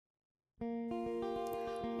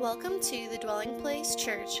Welcome to the Dwelling Place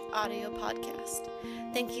Church audio podcast.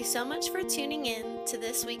 Thank you so much for tuning in to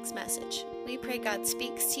this week's message. We pray God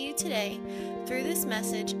speaks to you today through this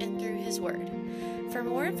message and through His Word. For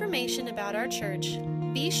more information about our church,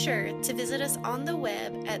 be sure to visit us on the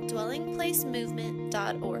web at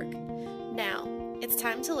dwellingplacemovement.org. Now, it's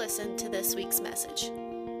time to listen to this week's message.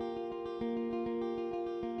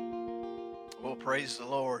 Well, praise the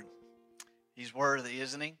Lord. He's worthy,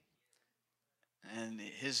 isn't He? And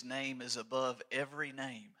His name is above every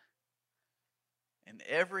name. And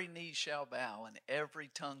every knee shall bow and every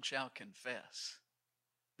tongue shall confess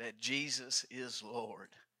that Jesus is Lord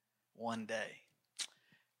one day.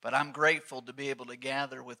 But I'm grateful to be able to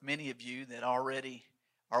gather with many of you that already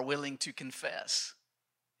are willing to confess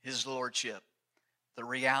His Lordship, the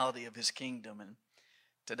reality of His kingdom. And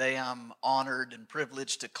today I'm honored and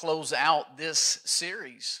privileged to close out this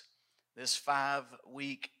series, this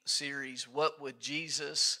 5-week series, What Would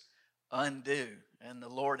Jesus Undo? And the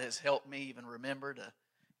Lord has helped me even remember to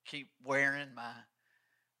keep wearing my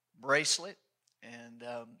bracelet. And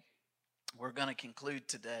we're going to conclude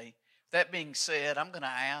today. That being said, I'm going to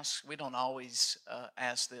ask, we don't always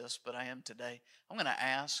ask this, but I am today. I'm going to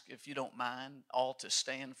ask, if you don't mind, all to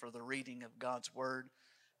stand for the reading of God's Word.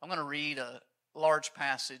 I'm going to read a large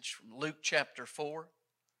passage from Luke chapter 4.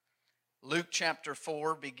 Luke chapter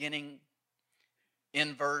 4, beginning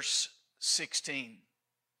in verse 16.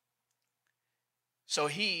 So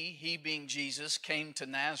he being Jesus, came to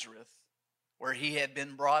Nazareth, where he had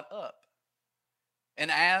been brought up.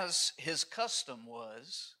 And as his custom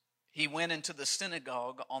was, he went into the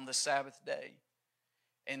synagogue on the Sabbath day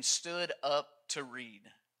and stood up to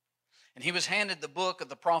read. And he was handed the book of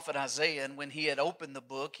the prophet Isaiah, and when he had opened the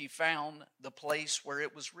book, he found the place where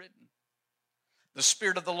it was written, "The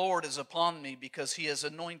Spirit of the Lord is upon me, because he has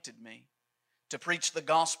anointed me to preach the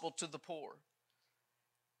gospel to the poor.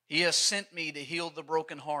 He has sent me to heal the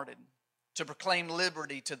brokenhearted, to proclaim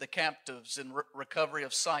liberty to the captives and recovery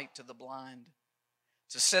of sight to the blind,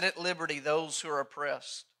 to set at liberty those who are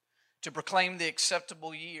oppressed, to proclaim the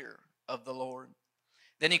acceptable year of the Lord."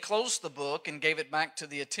 Then he closed the book and gave it back to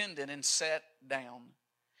the attendant and sat down.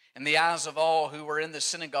 And the eyes of all who were in the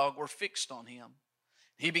synagogue were fixed on him.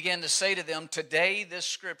 He began to say to them, "Today this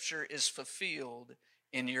scripture is fulfilled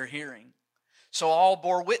in your hearing." So all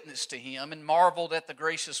bore witness to him and marveled at the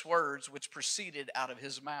gracious words which proceeded out of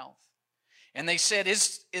his mouth. And they said,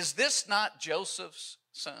 Is this not Joseph's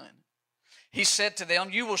son?" He said to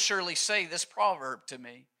them, "You will surely say this proverb to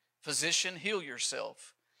me, 'Physician, heal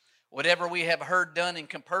yourself. Whatever we have heard done in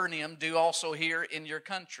Capernaum, do also here in your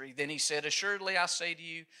country." Then he said, "Assuredly I say to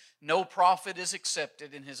you, no prophet is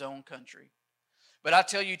accepted in his own country. But I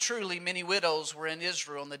tell you truly, many widows were in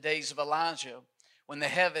Israel in the days of Elijah, when the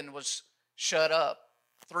heaven was shut up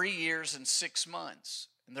 3 years and 6 months,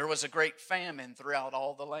 and there was a great famine throughout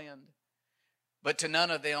all the land. But to none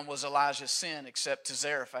of them was Elijah sent except to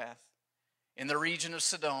Zarephath, in the region of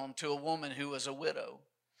Sidon, to a woman who was a widow.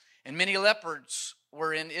 And many lepers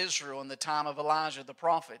were in Israel in the time of Elijah the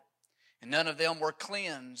prophet, and none of them were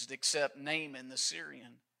cleansed except Naaman the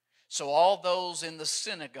Syrian. So all those in the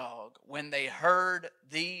synagogue, when they heard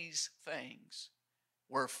these things,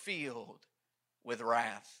 were filled with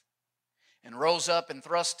wrath, and rose up and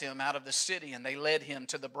thrust him out of the city, and they led him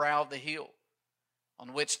to the brow of the hill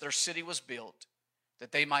on which their city was built,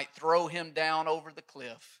 that they might throw him down over the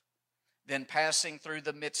cliff. Then passing through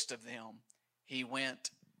the midst of them, he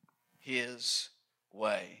went his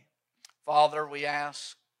way. Father, we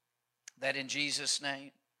ask that in Jesus'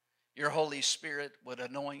 name, your Holy Spirit would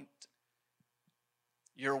anoint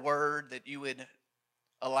your word, that you would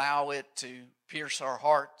allow it to pierce our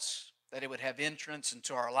hearts, that it would have entrance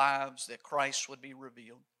into our lives, that Christ would be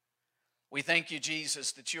revealed. We thank you,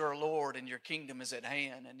 Jesus, that you are Lord and your kingdom is at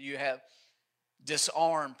hand, and you have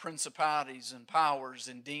disarmed principalities and powers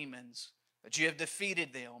and demons, that you have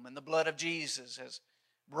defeated them, and the blood of Jesus has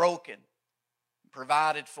broken,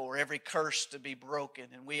 provided for every curse to be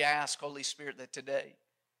broken. And we ask, Holy Spirit, that today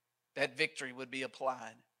that victory would be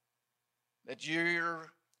applied, that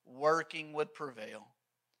your working would prevail.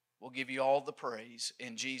 We'll give you all the praise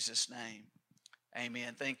in Jesus' name.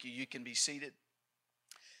 Amen. Thank you. You can be seated.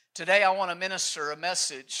 Today I want to minister a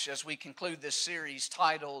message as we conclude this series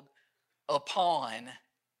titled, Upon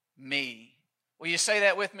Me. Will you say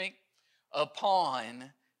that with me?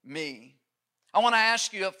 Upon me. I want to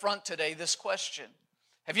ask you up front today this question.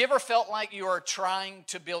 Have you ever felt like you are trying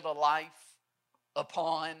to build a life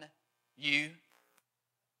upon you?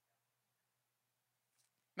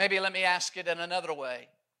 Maybe let me ask it in another way.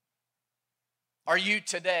 Are you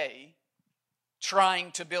today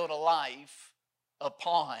trying to build a life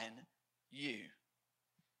upon you.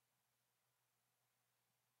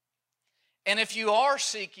 And if you are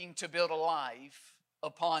seeking to build a life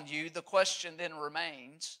upon you, the question then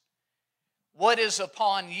remains, what is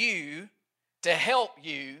upon you to help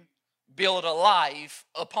you build a life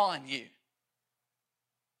upon you?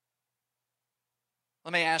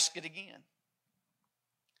 Let me ask it again.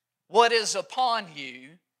 What is upon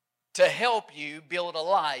you to help you build a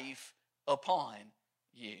life upon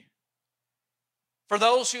you? For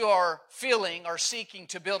those who are feeling or seeking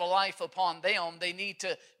to build a life upon them, they need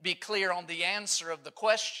to be clear on the answer of the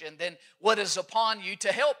question, then what is upon you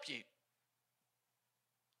to help you?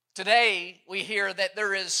 Today, we hear that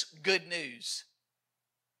there is good news.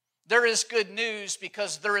 There is good news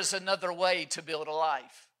because there is another way to build a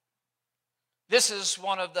life. This is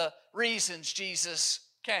one of the reasons Jesus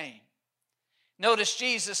came. Notice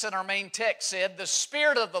Jesus in our main text said, "The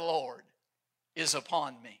Spirit of the Lord is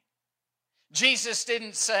upon me." Jesus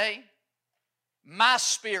didn't say, "My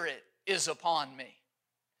Spirit is upon me."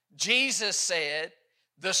 Jesus said,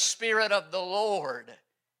 "The Spirit of the Lord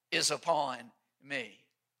is upon me."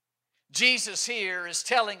 Jesus here is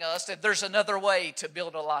telling us that there's another way to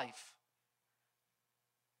build a life.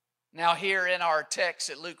 Now here in our text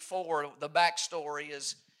at Luke 4, the backstory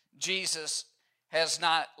is Jesus has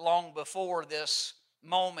not long before this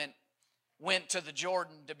moment went to the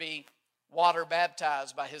Jordan to be water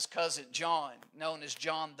baptized by his cousin John, known as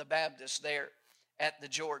John the Baptist, there at the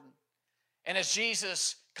Jordan. And as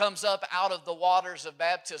Jesus comes up out of the waters of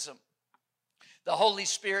baptism, the Holy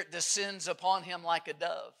Spirit descends upon him like a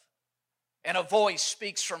dove. And a voice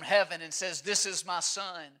speaks from heaven and says, "This is my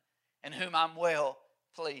Son, in whom I'm well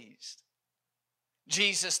pleased."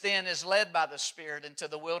 Jesus then is led by the Spirit into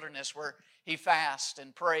the wilderness where he fasts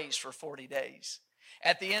and prays for 40 days.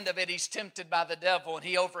 At the end of it, he's tempted by the devil, and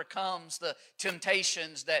he overcomes the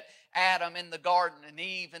temptations that Adam in the garden and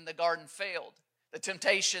Eve in the garden failed. The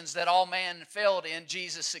temptations that all man failed in,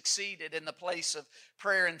 Jesus succeeded in the place of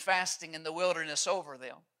prayer and fasting in the wilderness over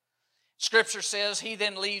them. Scripture says he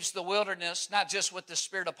then leaves the wilderness, not just with the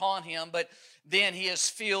Spirit upon him, but then he is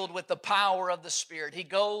filled with the power of the Spirit. He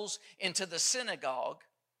goes into the synagogue,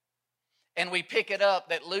 and we pick it up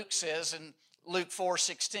that Luke says in Luke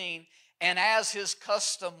 4:16, "And as his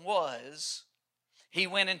custom was, he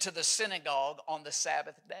went into the synagogue on the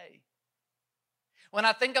Sabbath day." When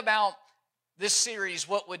I think about this series,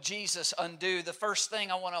 what would Jesus undo? The first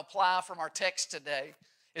thing I want to apply from our text today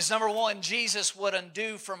is number one, Jesus would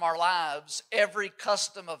undo from our lives every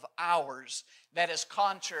custom of ours that is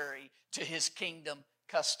contrary to his kingdom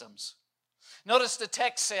customs. Notice the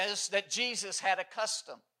text says that Jesus had a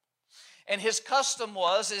custom. And his custom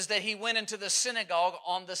is that he went into the synagogue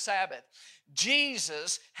on the Sabbath.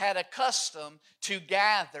 Jesus had a custom to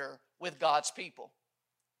gather with God's people.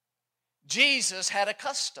 Jesus had a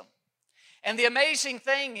custom. And the amazing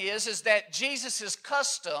thing is that Jesus'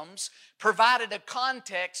 customs provided a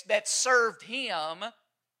context that served him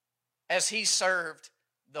as he served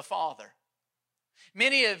the Father.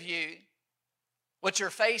 Many of you, what you're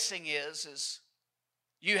facing is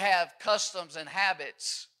you have customs and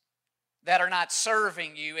habits that are not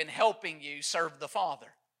serving you and helping you serve the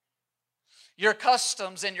Father. Your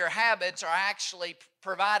customs and your habits are actually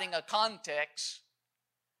providing a context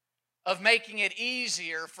of making it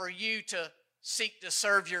easier for you to seek to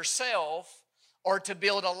serve yourself or to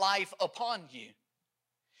build a life upon you.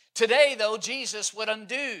 Today, though, Jesus would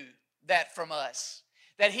undo that from us.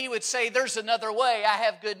 That he would say, there's another way. I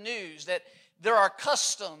have good news. That there are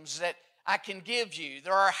customs that I can give you.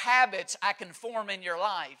 There are habits I can form in your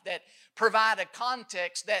life that provide a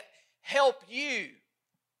context that help you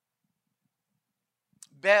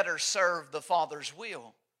better serve the Father's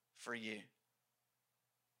will for you.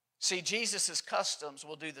 See, Jesus' customs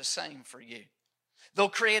will do the same for you. They'll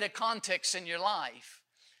create a context in your life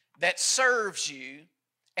that serves you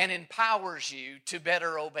and empowers you to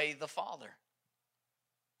better obey the Father.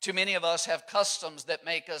 Too many of us have customs that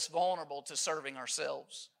make us vulnerable to serving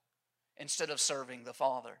ourselves instead of serving the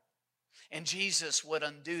Father. And Jesus would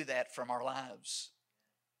undo that from our lives.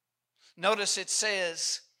 Notice it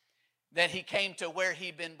says that he came to where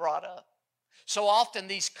he'd been brought up. So often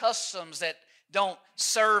these customs that don't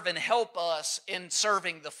serve and help us in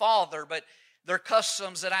serving the Father, but they're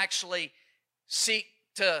customs that actually seek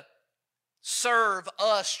to serve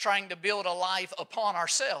us trying to build a life upon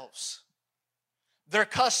ourselves. They're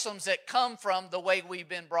customs that come from the way we've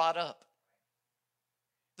been brought up.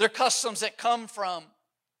 They're customs that come from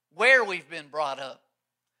where we've been brought up.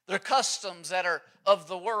 They're customs that are of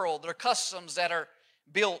the world. They're customs that are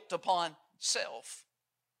built upon self.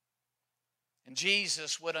 And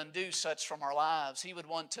Jesus would undo such from our lives. He would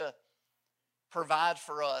want to provide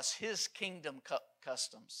for us His kingdom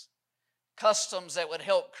customs. Customs that would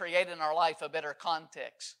help create in our life a better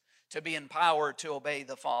context to be empowered to obey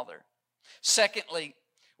the Father. Secondly,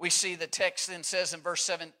 we see the text then says in verse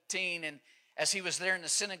 17, and as he was there in the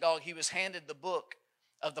synagogue, he was handed the book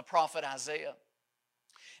of the prophet Isaiah.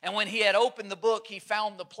 And when he had opened the book, he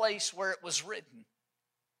found the place where it was written.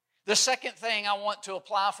 The second thing I want to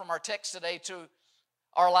apply from our text today to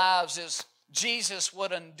our lives is Jesus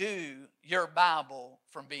would undo your Bible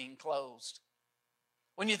from being closed.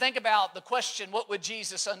 When you think about the question, what would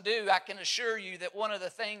Jesus undo? I can assure you that one of the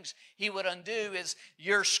things He would undo is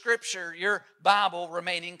your Scripture, your Bible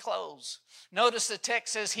remaining closed. Notice the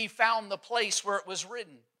text says He found the place where it was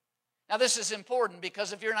written. Now this is important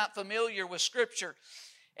because if you're not familiar with Scripture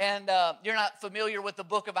and you're not familiar with the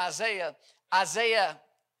book of Isaiah, Isaiah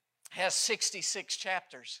has 66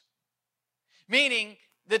 chapters. Meaning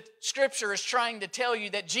that Scripture is trying to tell you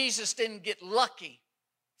that Jesus didn't get lucky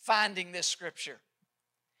finding this Scripture.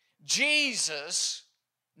 Jesus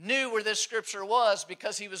knew where this Scripture was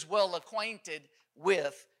because He was well acquainted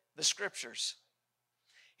with the Scriptures.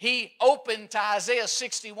 He opened to Isaiah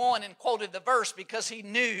 61 and quoted the verse because He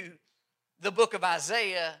knew the book of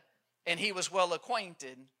Isaiah and He was well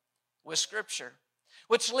acquainted with Scripture.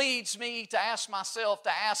 Which leads me to ask myself,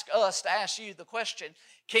 to ask us, to ask you the question,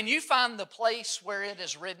 can you find the place where it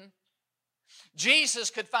is written?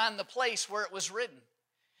 Jesus could find the place where it was written.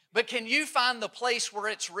 But can you find the place where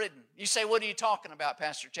it's written? You say, what are you talking about,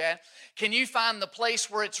 Pastor Chad? Can you find the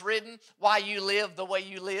place where it's written why you live the way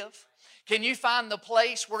you live? Can you find the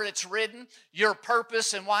place where it's written your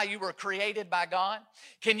purpose and why you were created by God?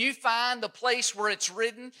 Can you find the place where it's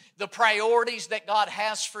written the priorities that God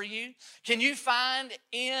has for you? Can you find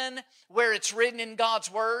in where it's written in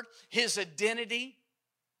God's Word His identity,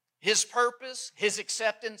 His purpose, His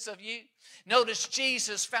acceptance of you? Notice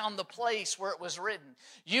Jesus found the place where it was written.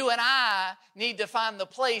 You and I need to find the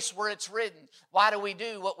place where it's written. Why do we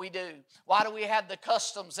do what we do? Why do we have the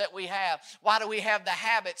customs that we have? Why do we have the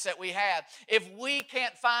habits that we have? If we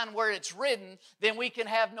can't find where it's written, then we can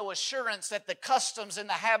have no assurance that the customs and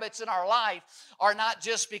the habits in our life are not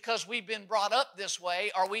just because we've been brought up this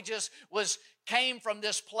way or we just came from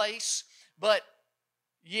this place, but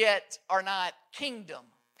yet are not kingdom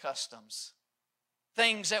customs.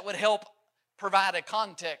 Things that would help provide a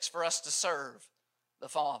context for us to serve the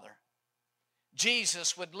Father.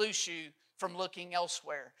 Jesus would loose you from looking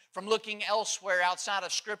elsewhere outside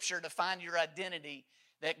of Scripture to find your identity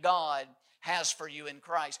that God has for you in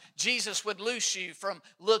Christ. Jesus would loose you from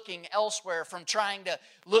looking elsewhere, from trying to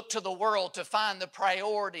look to the world to find the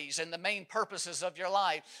priorities and the main purposes of your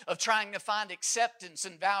life, of trying to find acceptance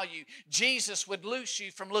and value. Jesus would loose you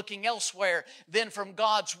from looking elsewhere than from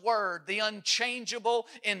God's Word, the unchangeable,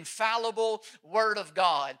 infallible Word of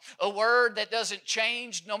God. A Word that doesn't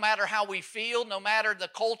change no matter how we feel, no matter the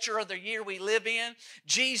culture or the year we live in.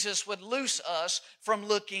 Jesus would loose us from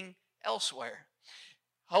looking elsewhere.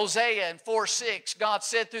 Hosea in 4:6, God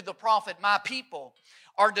said through the prophet, my people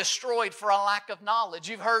are destroyed for a lack of knowledge.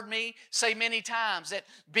 You've heard me say many times that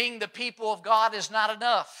being the people of God is not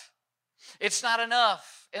enough. It's not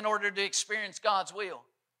enough in order to experience God's will.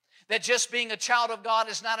 That just being a child of God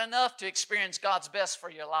is not enough to experience God's best for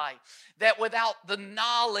your life. That without the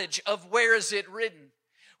knowledge of where is it written,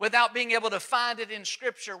 without being able to find it in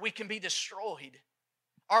Scripture, we can be destroyed.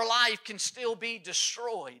 Our life can still be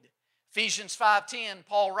destroyed. Ephesians 5:10,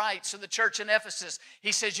 Paul writes to the church in Ephesus,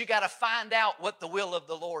 he says, you got to find out what the will of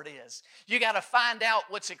the Lord is. You got to find out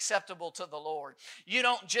what's acceptable to the Lord. You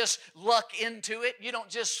don't just luck into it. You don't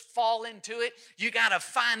just fall into it. You got to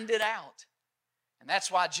find it out. And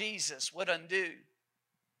that's why Jesus would undo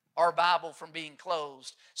our Bible from being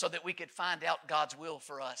closed so that we could find out God's will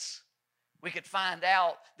for us. We could find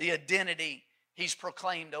out the identity He's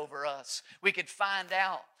proclaimed over us. We could find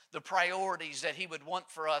out the priorities that He would want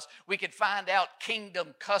for us. We could find out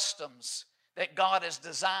kingdom customs that God has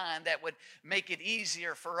designed that would make it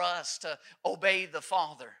easier for us to obey the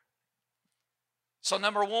Father. So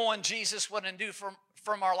number one, Jesus would undo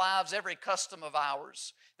from our lives every custom of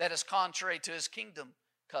ours that is contrary to His kingdom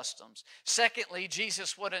customs. Secondly,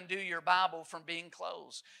 Jesus would undo your Bible from being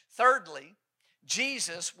closed. Thirdly,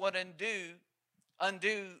 Jesus would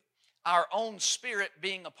undo our own spirit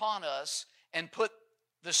being upon us and put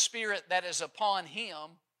the Spirit that is upon Him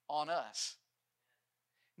on us.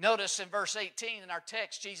 Notice in verse 18 in our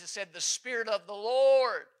text, Jesus said, the Spirit of the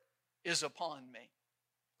Lord is upon me.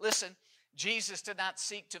 Listen, Jesus did not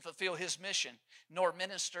seek to fulfill His mission, nor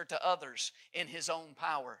minister to others in His own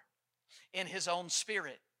power, in His own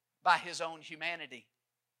spirit, by His own humanity.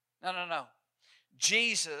 No.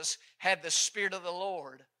 Jesus had the Spirit of the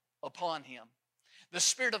Lord upon Him. The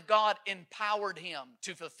Spirit of God empowered him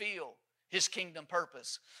to fulfill his kingdom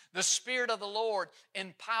purpose. The Spirit of the Lord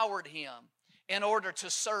empowered him in order to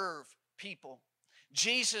serve people.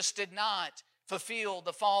 Jesus did not fulfill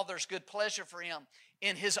the Father's good pleasure for him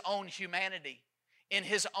in his own humanity, in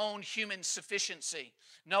his own human sufficiency.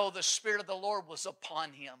 No, the Spirit of the Lord was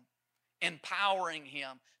upon him, empowering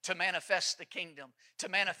him to manifest the kingdom, to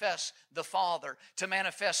manifest the Father, to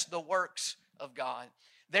manifest the works of God.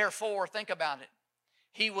 Therefore, think about it.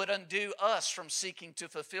 He would undo us from seeking to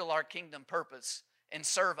fulfill our kingdom purpose and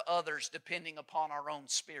serve others depending upon our own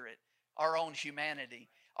spirit, our own humanity,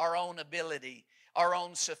 our own ability, our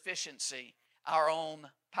own sufficiency, our own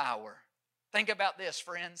power. Think about this,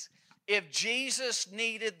 friends. If Jesus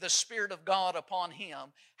needed the Spirit of God upon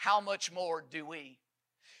him, how much more do we?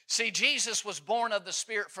 See, Jesus was born of the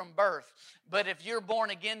Spirit from birth, but if you're born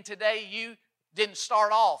again today, you didn't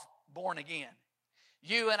start off born again.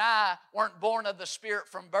 You and I weren't born of the Spirit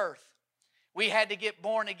from birth. We had to get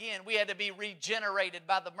born again. We had to be regenerated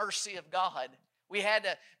by the mercy of God. We had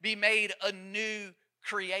to be made a new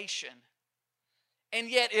creation. And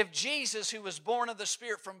yet, if Jesus, who was born of the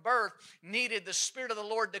Spirit from birth, needed the Spirit of the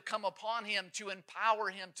Lord to come upon him to empower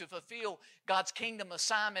him to fulfill God's kingdom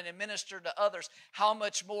assignment and minister to others, how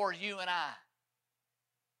much more you and I?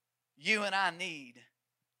 You and I need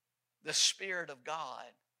the Spirit of God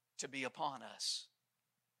to be upon us.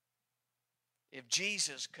 If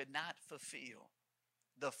Jesus could not fulfill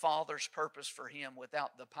the Father's purpose for him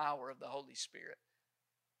without the power of the Holy Spirit,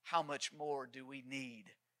 how much more do we need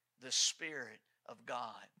the Spirit of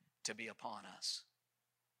God to be upon us?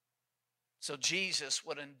 So Jesus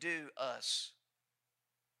would undo us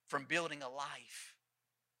from building a life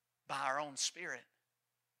by our own spirit,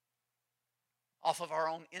 off of our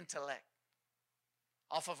own intellect,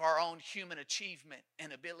 off of our own human achievement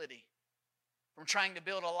and ability, from trying to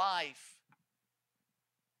build a life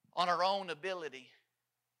on our own ability,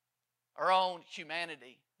 our own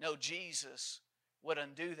humanity. No, Jesus would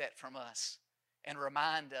undo that from us and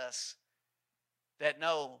remind us that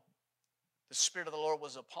no, the Spirit of the Lord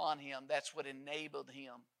was upon him. That's what enabled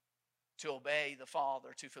him to obey the Father,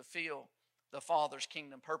 to fulfill the Father's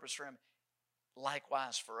kingdom purpose for him.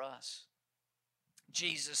 Likewise for us.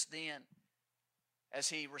 Jesus then, as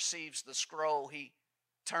he receives the scroll, he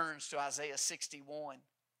turns to Isaiah 61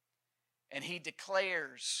 and he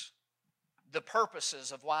declares the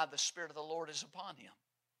purposes of why the Spirit of the Lord is upon him.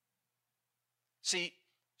 See,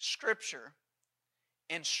 Scripture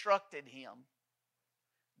instructed him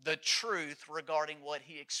the truth regarding what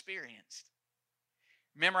he experienced.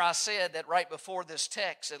 Remember, I said that right before this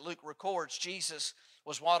text that Luke records, Jesus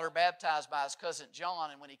was water baptized by his cousin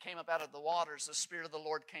John, and when he came up out of the waters, the Spirit of the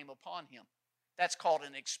Lord came upon him. That's called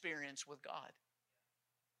an experience with God.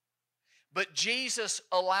 But Jesus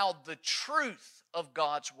allowed the truth of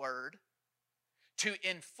God's Word to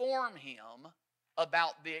inform him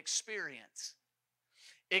about the experience.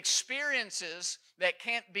 Experiences that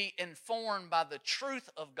can't be informed by the truth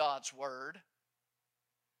of God's Word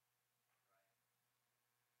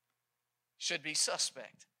should be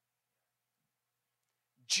suspect.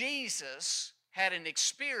 Jesus had an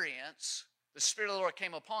experience, the Spirit of the Lord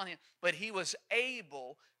came upon him, but he was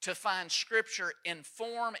able to find Scripture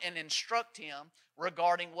inform and instruct him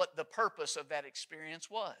regarding what the purpose of that experience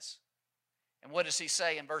was. And what does he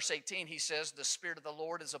say in verse 18? He says, "The Spirit of the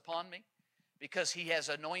Lord is upon me, because he has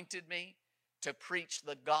anointed me to preach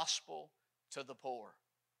the gospel to the poor."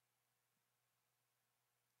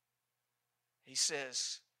 He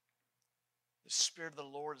says, the Spirit of the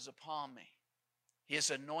Lord is upon me. He has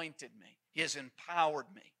anointed me. He has empowered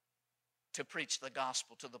me to preach the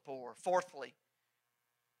gospel to the poor. Fourthly,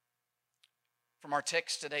 from our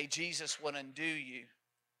text today, Jesus would undo you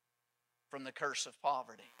from the curse of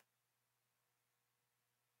poverty.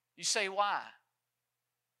 You say, why?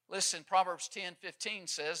 Listen, Proverbs 10:15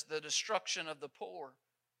 says, the destruction of the poor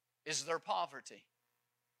is their poverty.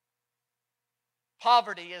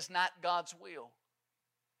 Poverty is not God's will.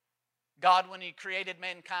 God, when he created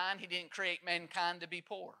mankind, he didn't create mankind to be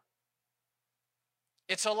poor.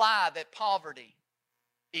 It's a lie that poverty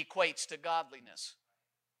equates to godliness.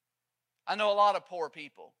 I know a lot of poor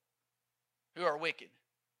people who are wicked.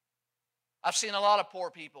 I've seen a lot of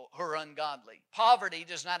poor people who are ungodly. Poverty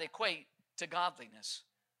does not equate to godliness.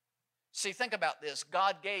 See, think about this.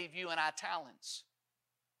 God gave you and I talents.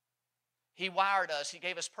 He wired us. He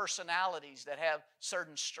gave us personalities that have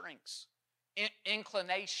certain strengths,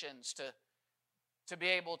 inclinations to be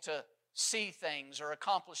able to see things or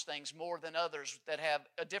accomplish things more than others that have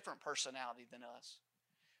a different personality than us.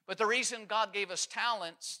 But the reason God gave us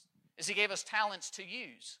talents is he gave us talents to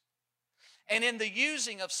use. And in the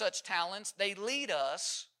using of such talents, they lead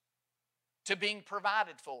us to being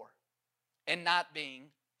provided for and not being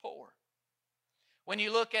poor. When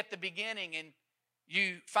you look at the beginning and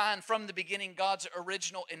you find from the beginning God's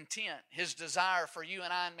original intent, His desire for you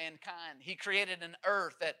and I and mankind, He created an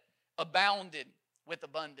earth that abounded with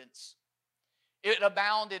abundance. It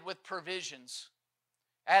abounded with provisions.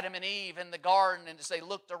 Adam and Eve in the garden, and as they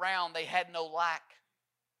looked around, they had no lack.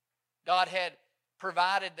 God had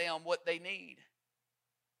provided them what they need.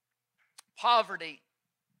 Poverty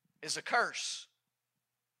is a curse.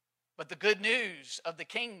 But the good news of the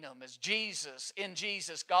kingdom is in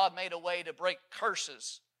Jesus, God made a way to break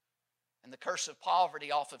curses and the curse of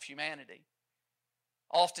poverty off of humanity.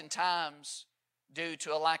 Oftentimes, due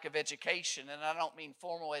to a lack of education, and I don't mean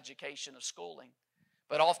formal education of schooling,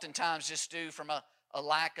 but oftentimes just due from a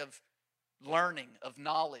lack of learning, of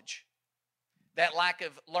knowledge. That lack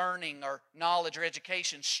of learning or knowledge or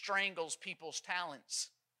education strangles people's talents.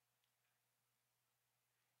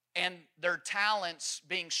 And their talents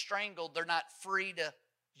being strangled, they're not free to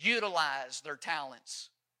utilize their talents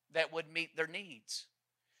that would meet their needs.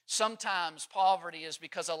 Sometimes poverty is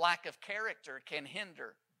because a lack of character can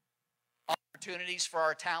hinder opportunities for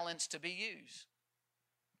our talents to be used.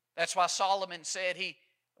 That's why Solomon said he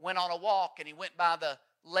went on a walk and he went by the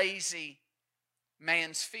lazy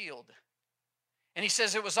man's field. And he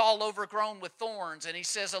says it was all overgrown with thorns. And he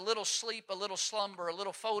says a little sleep, a little slumber, a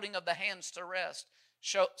little folding of the hands to rest.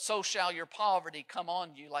 So shall your poverty come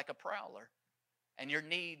on you like a prowler, and your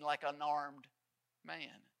need like an armed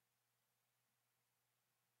man.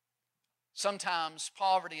 Sometimes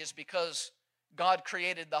poverty is because God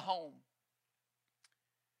created the home.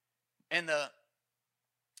 And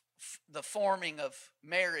the forming of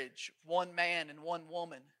marriage, one man and one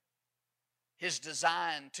woman, His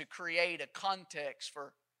design to create a context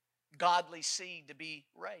for godly seed to be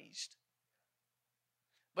raised.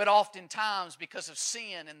 But oftentimes, because of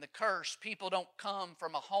sin and the curse, people don't come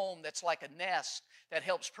from a home that's like a nest that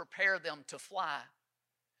helps prepare them to fly.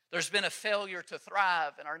 There's been a failure to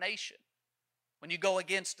thrive in our nation when you go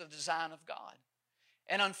against the design of God.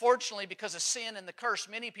 And unfortunately, because of sin and the curse,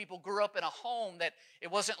 many people grew up in a home that it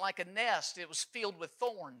wasn't like a nest. It was filled with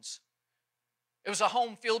thorns. It was a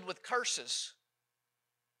home filled with curses.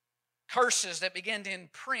 Curses that began to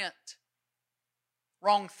imprint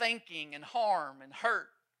wrong thinking and harm and hurt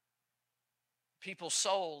people's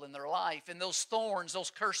soul and their life. And those thorns, those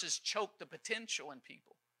curses choke the potential in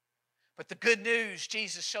people. But the good news,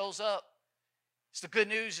 Jesus shows up. The good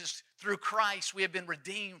news is through Christ we have been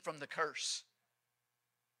redeemed from the curse.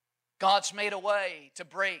 God's made a way to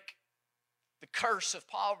break the curse of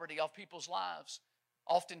poverty off people's lives.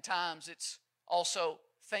 Oftentimes it's also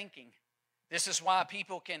thinking. This is why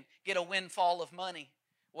people can get a windfall of money,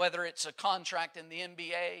 whether it's a contract in the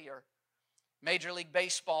NBA or Major League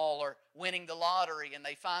Baseball or winning the lottery, and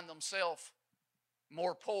they find themselves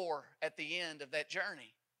more poor at the end of that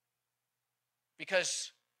journey.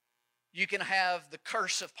 Because you can have the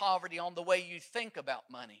curse of poverty on the way you think about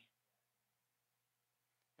money.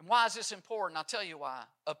 And why is this important? I'll tell you why.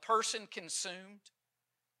 A person consumed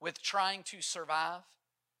with trying to survive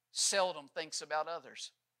seldom thinks about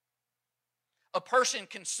others. A person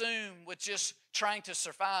consumed with just trying to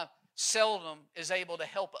survive seldom is able to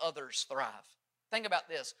help others thrive. Think about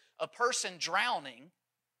this. A person drowning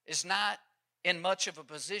is not in much of a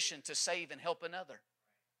position to save and help another.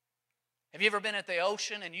 Have you ever been at the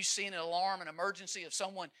ocean and you've seen an alarm, an emergency of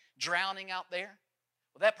someone drowning out there?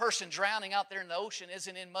 Well, that person drowning out there in the ocean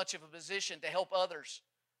isn't in much of a position to help others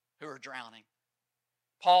who are drowning.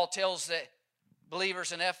 Paul tells the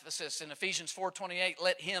believers in Ephesus in Ephesians 4:28,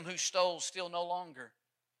 let him who stole steal no longer,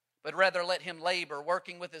 but rather let him labor,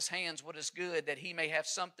 working with his hands what is good, that he may have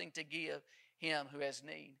something to give him who has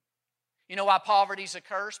need. You know why poverty is a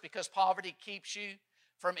curse? Because poverty keeps you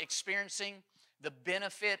from experiencing the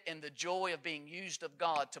benefit and the joy of being used of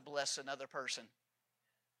God to bless another person.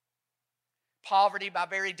 Poverty, by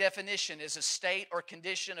very definition, is a state or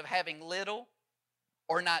condition of having little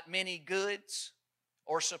or not many goods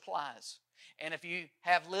or supplies. And if you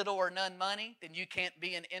have little or none money, then you can't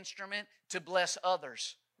be an instrument to bless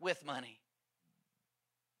others with money.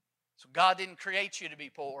 So God didn't create you to be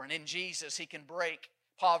poor. And in Jesus, He can break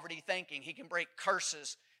poverty thinking. He can break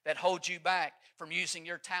curses that hold you back from using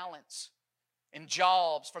your talents and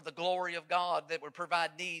jobs for the glory of God that would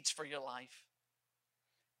provide needs for your life.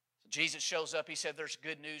 So Jesus shows up. He said there's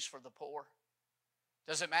good news for the poor.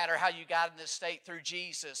 Doesn't matter how you got in this state, through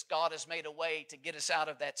Jesus, God has made a way to get us out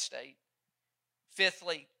of that state.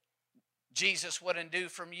 Fifthly, Jesus would undo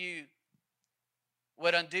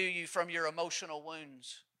you from your emotional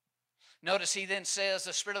wounds. Notice he then says,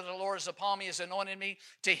 the Spirit of the Lord is upon me, has anointed me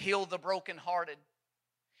to heal the brokenhearted.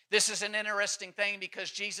 This is an interesting thing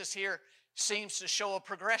because Jesus here seems to show a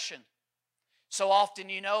progression. So often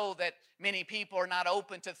you know that many people are not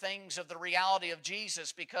open to things of the reality of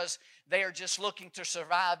Jesus because they are just looking to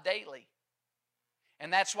survive daily.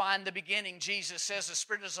 And that's why in the beginning Jesus says, the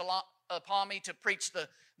Spirit is upon me to preach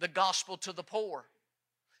the gospel to the poor,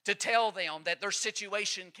 to tell them that their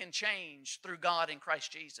situation can change through God in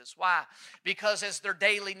Christ Jesus. Why? Because as their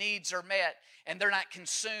daily needs are met and they're not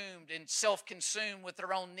consumed and self-consumed with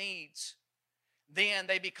their own needs, then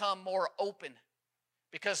they become more open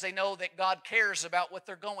because they know that God cares about what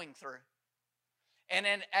they're going through. And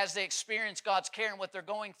then as they experience God's care and what they're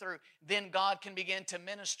going through, then God can begin to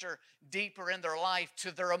minister deeper in their life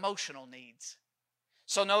to their emotional needs.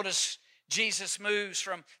 So notice Jesus moves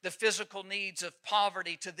from the physical needs of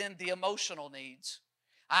poverty to then the emotional needs.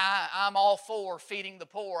 I'm all for feeding the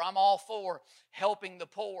poor. I'm all for helping the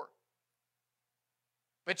poor.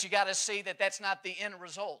 But you got to see that that's not the end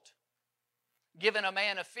result. Giving a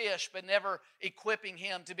man a fish but never equipping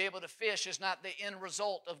him to be able to fish is not the end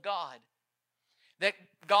result of God. That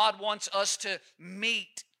God wants us to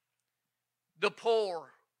meet the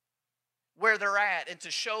poor where they're at and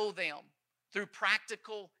to show them through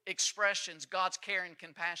practical expressions God's care and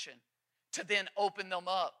compassion, to then open them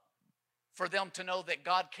up for them to know that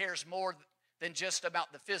God cares more than just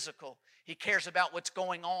about the physical. He cares about what's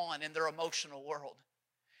going on in their emotional world.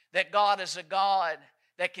 That God is a God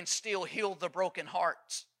that can still heal the broken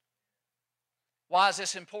hearts. Why is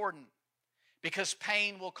this important? Because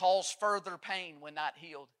pain will cause further pain when not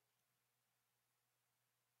healed.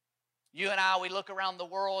 You and I, we look around the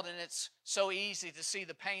world and it's so easy to see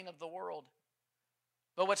the pain of the world.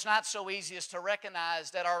 But what's not so easy is to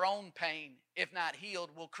recognize that our own pain, if not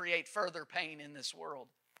healed, will create further pain in this world.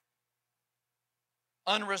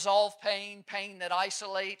 Unresolved pain, pain that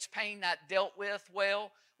isolates, pain not dealt with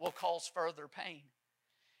well, will cause further pain.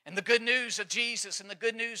 And the good news of Jesus and the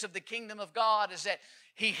good news of the kingdom of God is that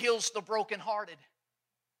He heals the brokenhearted.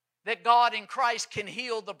 That God in Christ can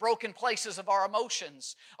heal the broken places of our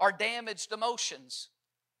emotions, our damaged emotions.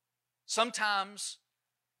 Sometimes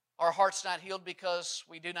our heart's not healed because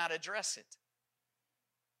we do not address it.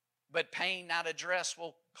 But pain not addressed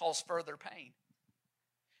will cause further pain.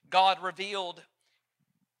 God revealed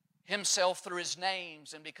Himself through His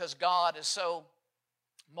names, and because God is so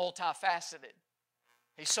multifaceted,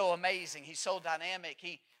 He's so amazing, He's so dynamic,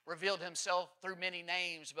 He revealed Himself through many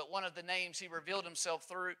names, but one of the names He revealed Himself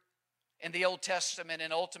through in the Old Testament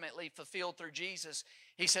and ultimately fulfilled through Jesus,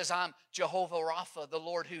 He says, I'm Jehovah Rapha, the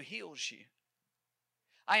Lord who heals you.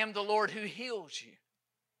 I am the Lord who heals you.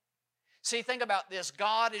 See, think about this.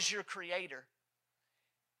 God is your creator.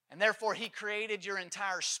 And therefore, He created your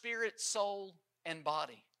entire spirit, soul, and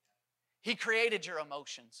body. He created your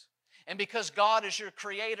emotions. And because God is your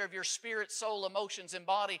creator of your spirit, soul, emotions, and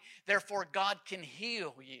body, therefore God can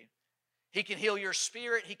heal you. He can heal your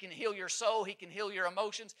spirit. He can heal your soul. He can heal your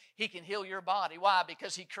emotions. He can heal your body. Why?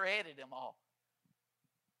 Because He created them all.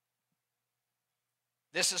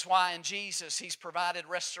 This is why in Jesus He's provided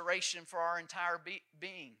restoration for our entire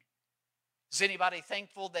being. Is anybody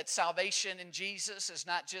thankful that salvation in Jesus is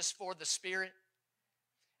not just for the spirit?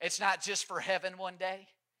 It's not just for heaven one day,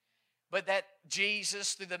 but that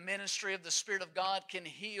Jesus, through the ministry of the Spirit of God, can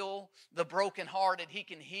heal the brokenhearted. He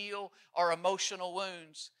can heal our emotional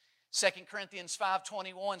wounds. 2 Corinthians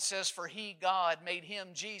 5:21 says, for He, God, made Him,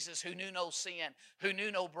 Jesus, who knew no sin, who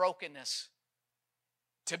knew no brokenness,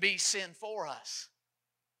 to be sin for us,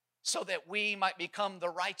 so that we might become the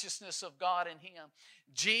righteousness of God in Him.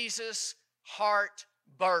 Jesus' heart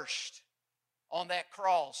burst on that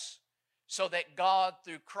cross so that God,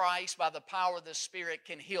 through Christ, by the power of the Spirit,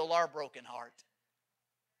 can heal our broken heart.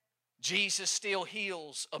 Jesus still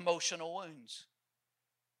heals emotional wounds.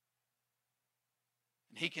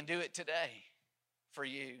 And He can do it today for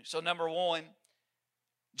you. So number one,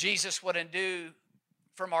 Jesus would undo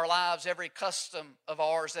from our lives every custom of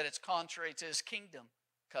ours that it's contrary to His kingdom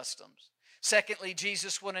customs. Secondly,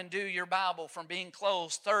 Jesus would undo your Bible from being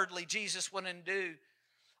closed. Thirdly, Jesus would undo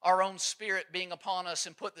our own spirit being upon us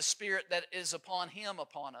and put the Spirit that is upon Him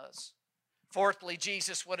upon us. Fourthly,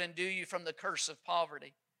 Jesus would undo you from the curse of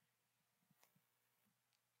poverty.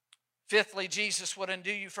 Fifthly, Jesus would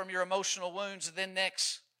undo you from your emotional wounds. And then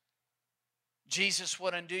next, Jesus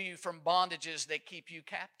would undo you from bondages that keep you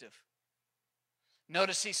captive.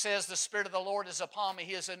 Notice He says, the Spirit of the Lord is upon me.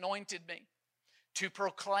 He has anointed me to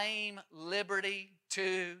proclaim liberty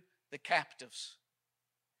to the captives.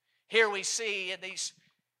 Here we see in these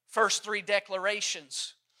first three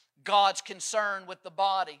declarations God's concern with the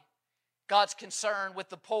body, God's concern with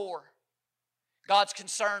the poor, God's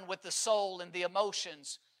concerned with the soul and the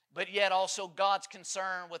emotions, but yet also God's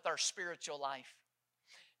concerned with our spiritual life.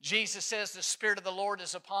 Jesus says, the Spirit of the Lord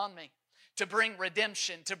is upon me to bring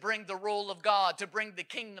redemption, to bring the rule of God, to bring the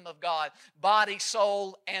kingdom of God, body,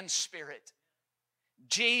 soul, and spirit.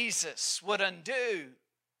 Jesus would undo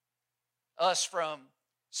us from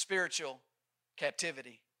spiritual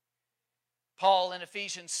captivity. Paul in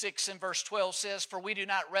Ephesians 6 and verse 12 says, for we do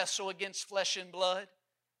not wrestle against flesh and blood,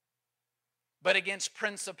 but against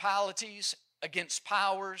principalities, against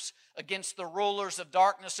powers, against the rulers of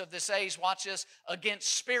darkness of this age. Watch this,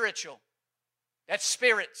 against spiritual. That's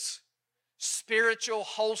spirits. Spiritual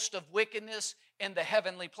host of wickedness in the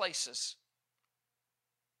heavenly places.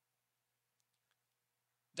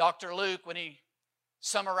 Dr. Luke, when he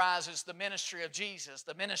summarizes the ministry of Jesus,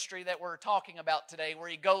 the ministry that we're talking about today, where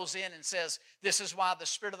he goes in and says, this is why the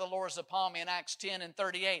Spirit of the Lord is upon me in Acts 10 and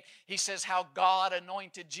 38. He says how God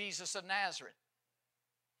anointed Jesus of Nazareth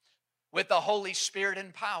with the Holy Spirit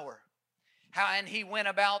and power. And he went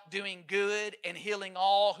about doing good and healing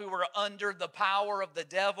all who were under the power of the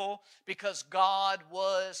devil, because God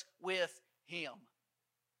was with him.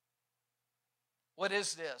 What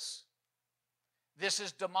is this? This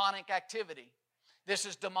is demonic activity. This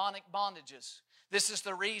is demonic bondages. This is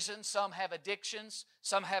the reason some have addictions,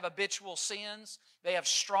 some have habitual sins, they have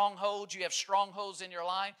strongholds. You have strongholds in your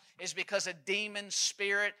life, is because a demon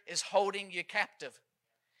spirit is holding you captive.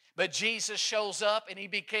 But Jesus shows up and he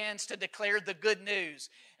begins to declare the good news.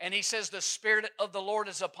 And he says, the Spirit of the Lord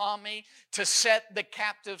is upon me to set the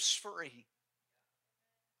captives free.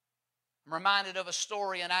 I'm reminded of a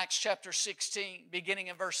story in Acts chapter 16, beginning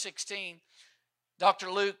in verse 16.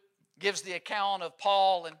 Dr. Luke gives the account of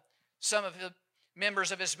Paul and some of the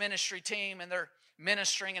members of his ministry team, and they're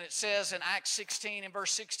ministering. And it says in Acts 16 and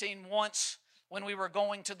verse 16, once when we were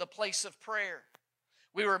going to the place of prayer,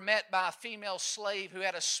 we were met by a female slave who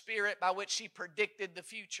had a spirit by which she predicted the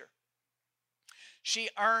future. She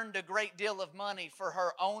earned a great deal of money for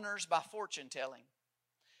her owners by fortune telling.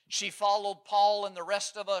 She followed Paul and the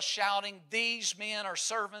rest of us shouting, these men are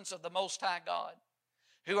servants of the Most High God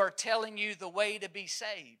who are telling you the way to be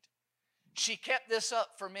saved. She kept this up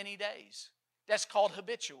for many days. That's called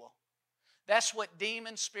habitual. That's what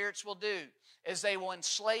demon spirits will do, is they will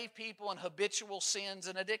enslave people in habitual sins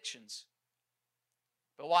and addictions.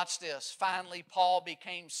 But watch this. Finally, Paul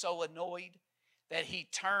became so annoyed that he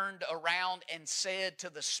turned around and said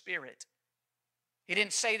to the spirit. He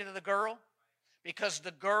didn't say to the girl, because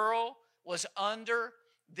the girl was under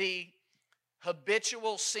the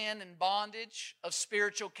habitual sin and bondage of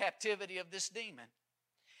spiritual captivity of this demon.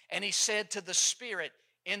 And he said to the spirit,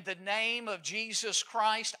 in the name of Jesus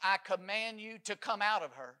Christ, I command you to come out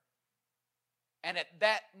of her. And at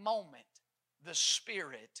that moment, the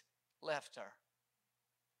spirit left her.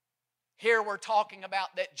 Here we're talking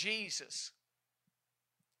about that Jesus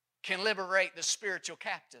can liberate the spiritual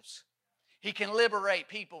captives. He can liberate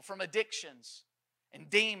people from addictions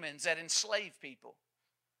and demons that enslave people.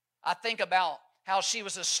 I think about how she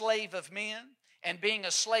was a slave of men, and being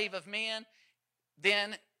a slave of men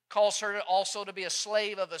then calls her also to be a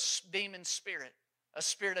slave of a demon spirit, a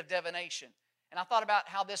spirit of divination. And I thought about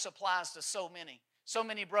how this applies to so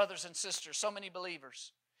many brothers and sisters, so many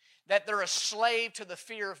believers, that they're a slave to the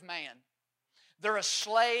fear of man. They're a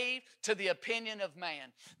slave to the opinion of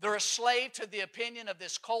man. They're a slave to the opinion of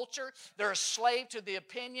this culture. They're a slave to the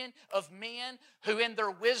opinion of men who in their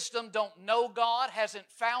wisdom don't know God, hasn't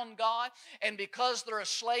found God. And because they're a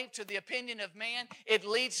slave to the opinion of man, it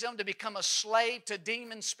leads them to become a slave to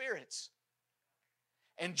demon spirits.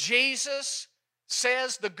 And Jesus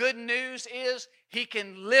says the good news is He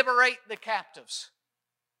can liberate the captives.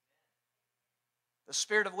 The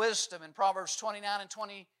spirit of wisdom in Proverbs 29 and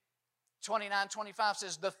 25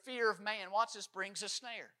 says, the fear of man, watch this, brings a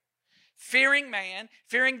snare. Fearing man,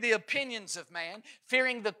 fearing the opinions of man,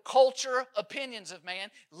 fearing the culture opinions of man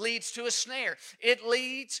leads to a snare. It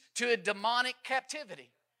leads to a demonic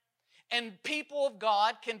captivity. And people of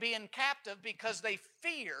God can be in captive because they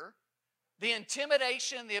fear the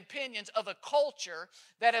intimidation and the opinions of a culture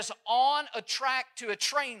that is on a track to a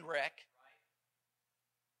train wreck,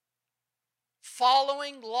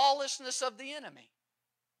 following lawlessness of the enemy.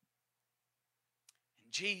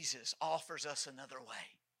 Jesus offers us another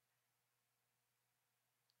way.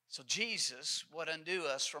 So Jesus would undo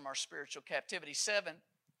us from our spiritual captivity. 7,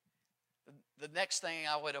 the next thing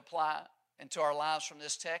I would apply into our lives from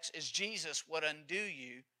this text is Jesus would undo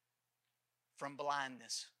you from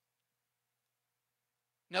blindness.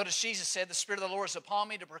 Notice Jesus said, the Spirit of the Lord is upon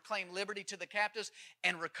me to proclaim liberty to the captives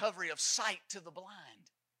and recovery of sight to the blind.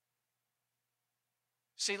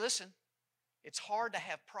 See, listen, it's hard to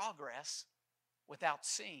have progress without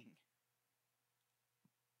seeing.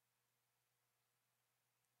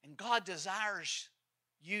 And God desires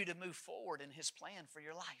you to move forward in His plan for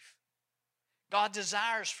your life. God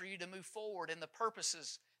desires for you to move forward in the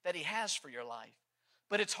purposes that He has for your life.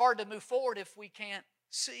 But it's hard to move forward if we can't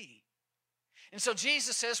see. And so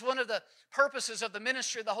Jesus says one of the purposes of the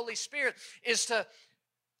ministry of the Holy Spirit is to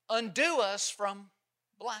undo us from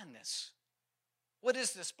blindness. What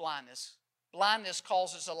is this blindness? Blindness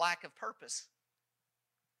causes a lack of purpose,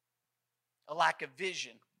 a lack of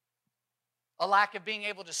vision, a lack of being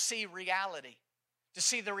able to see reality, to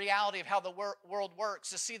see the reality of how the world works,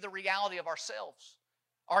 to see the reality of ourselves,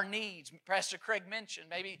 our needs. Pastor Craig mentioned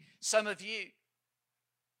maybe some of you,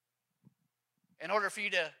 in order for you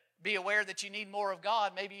to be aware that you need more of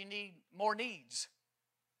God, maybe you need more needs.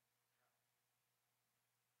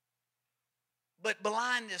 But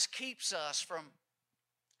blindness keeps us from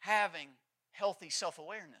having healthy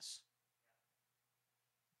self-awareness.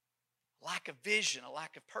 Lack of vision, a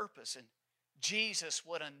lack of purpose. And Jesus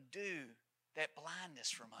would undo that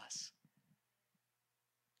blindness from us.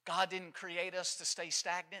 God didn't create us to stay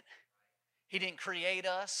stagnant. He didn't create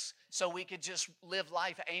us so we could just live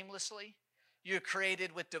life aimlessly. You're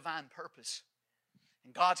created with divine purpose.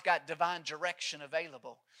 And God's got divine direction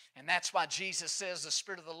available. And that's why Jesus says the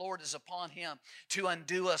Spirit of the Lord is upon Him to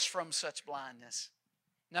undo us from such blindness.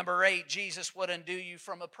 Number 8, Jesus would undo you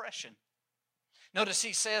from oppression. Notice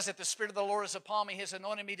He says that the Spirit of the Lord is upon me. He has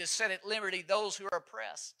anointed me to set at liberty those who are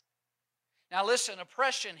oppressed. Now listen,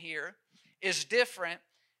 oppression here is different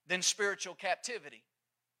than spiritual captivity.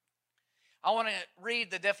 I want to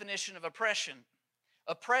read the definition of oppression.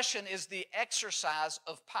 Oppression is the exercise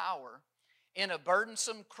of power in a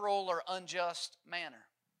burdensome, cruel, or unjust manner.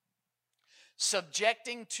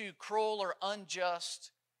 Subjecting to cruel or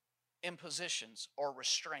unjust impositions or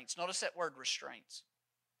restraints. Notice that word restraints.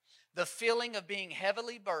 The feeling of being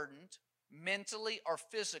heavily burdened, mentally or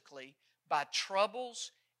physically, by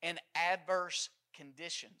troubles and adverse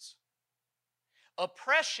conditions.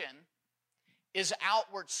 Oppression is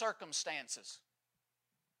outward circumstances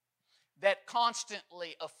that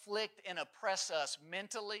constantly afflict and oppress us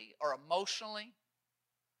mentally or emotionally,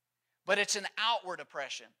 but it's an outward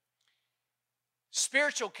oppression.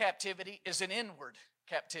 Spiritual captivity is an inward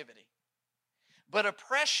captivity. But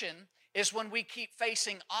oppression is when we keep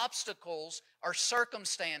facing obstacles or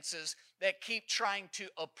circumstances that keep trying to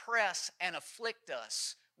oppress and afflict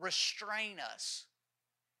us, restrain us.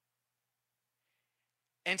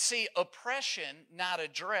 And see, oppression not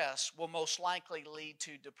addressed will most likely lead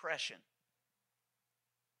to depression.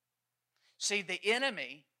 See, the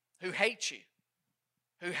enemy who hates you,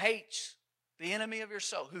 who hates the enemy of your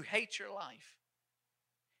soul, who hates your life,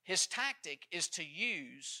 his tactic is to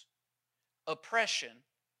use oppression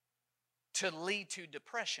to lead to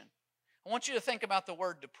depression. I want you to think about the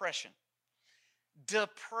word depression.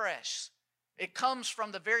 Depress. It comes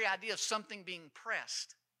from the very idea of something being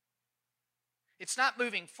pressed. It's not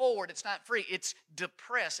moving forward, it's not free, it's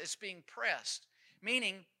depressed, it's being pressed.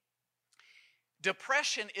 Meaning,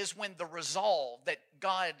 depression is when the resolve that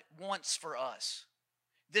God wants for us,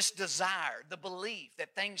 this desire, the belief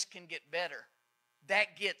that things can get better,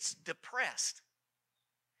 that gets depressed.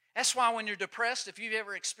 That's why when you're depressed, if you've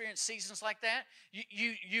ever experienced seasons like that,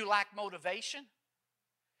 you lack motivation.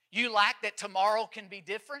 You lack that tomorrow can be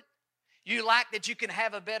different. You lack that you can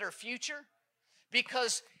have a better future.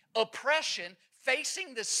 Because oppression,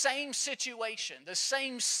 facing the same situation, the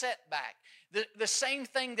same setback, the same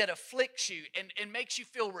thing that afflicts you and makes you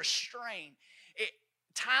feel restrained.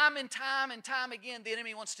 Time and time again, the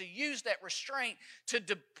enemy wants to use that restraint to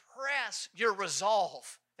depress your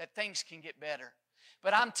resolve that things can get better.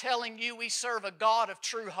 But I'm telling you, we serve a God of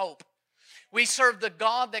true hope. We serve the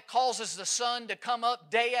God that causes the sun to come up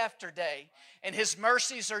day after day. And His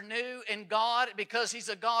mercies are new. And God, because He's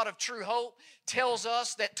a God of true hope, tells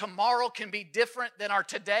us that tomorrow can be different than our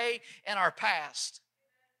today and our past.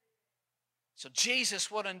 So Jesus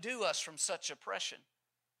would undo us from such oppression.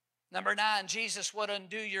 Number 9, Jesus would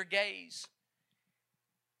undo your gaze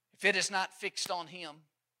if it is not fixed on Him.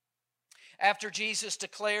 After Jesus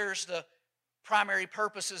declares the primary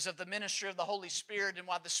purposes of the ministry of the Holy Spirit and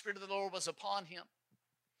why the Spirit of the Lord was upon Him,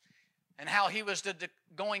 and how He was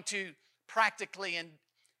going to practically and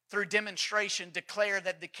through demonstration declare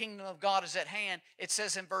that the kingdom of God is at hand, it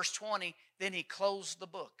says in verse 20, then He closed the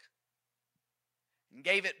book and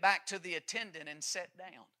gave it back to the attendant and sat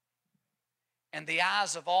down. And the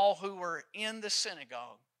eyes of all who were in the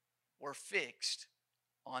synagogue were fixed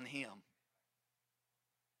on Him.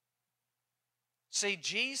 See,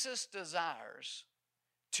 Jesus desires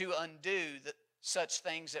to undo such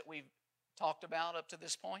things that we've talked about up to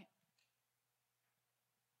this point.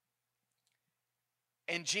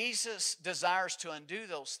 And Jesus desires to undo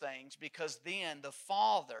those things because then the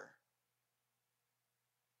Father's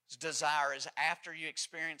desire is after you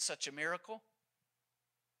experience such a miracle,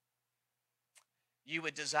 you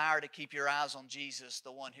would desire to keep your eyes on Jesus,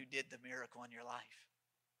 the one who did the miracle in your life.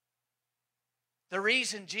 The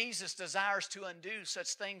reason Jesus desires to undo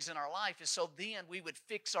such things in our life is so then we would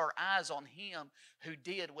fix our eyes on Him who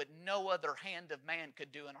did what no other hand of man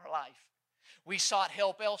could do in our life. We sought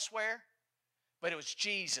help elsewhere, but it was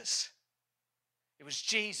Jesus. It was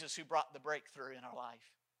Jesus who brought the breakthrough in our life.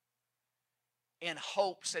 In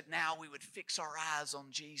hopes that now we would fix our eyes on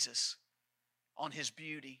Jesus, on His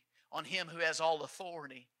beauty, on Him who has all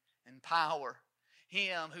authority and power,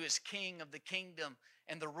 Him who is King of the kingdom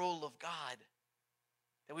and the rule of God.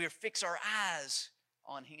 That we would fix our eyes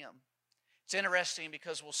on Him. It's interesting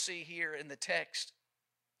because we'll see here in the text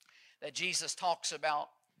that Jesus talks about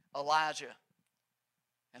Elijah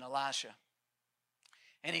and Elisha.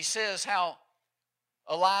 And He says how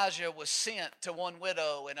Elijah was sent to one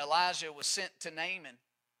widow and Elijah was sent to Naaman.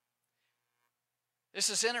 This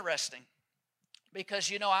is interesting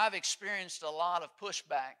because, I've experienced a lot of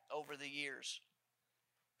pushback over the years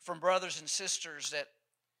from brothers and sisters that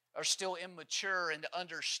are still immature in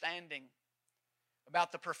understanding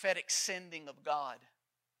about the prophetic sending of God.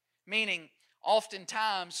 Meaning,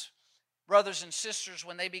 oftentimes, brothers and sisters,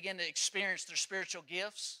 when they begin to experience their spiritual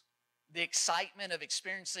gifts, the excitement of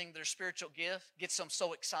experiencing their spiritual gift gets them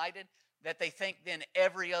so excited that they think then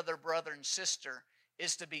every other brother and sister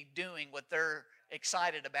is to be doing what they're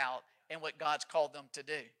excited about and what God's called them to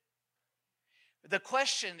do. The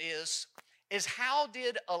question is how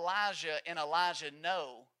did Elijah and Elijah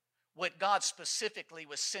know what God specifically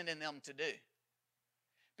was sending them to do?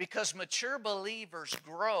 Because mature believers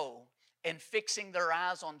grow in fixing their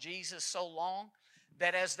eyes on Jesus so long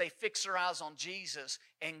that as they fix their eyes on Jesus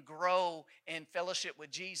and grow in fellowship with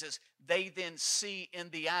Jesus, they then see in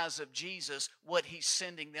the eyes of Jesus what He's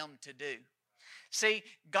sending them to do. See,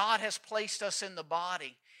 God has placed us in the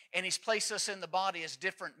body, and He's placed us in the body as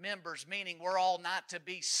different members, meaning we're all not to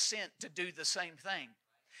be sent to do the same thing.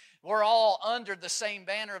 We're all under the same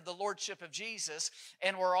banner of the Lordship of Jesus,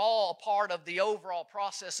 and we're all a part of the overall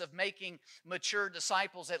process of making mature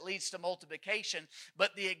disciples that leads to multiplication.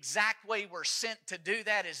 But the exact way we're sent to do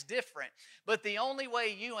that is different. But the only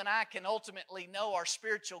way you and I can ultimately know our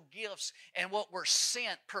spiritual gifts and what we're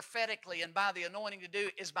sent prophetically and by the anointing to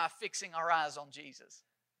do is by fixing our eyes on Jesus.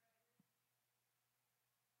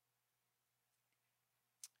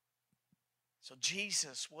 So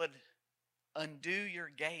Jesus would undo your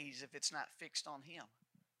gaze if it's not fixed on Him.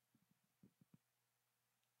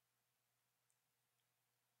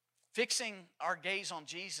 Fixing our gaze on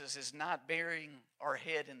Jesus is not burying our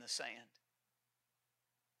head in the sand.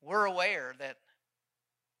 We're aware that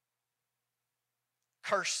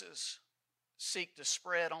curses seek to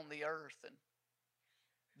spread on the earth, and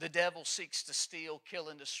the devil seeks to steal, kill,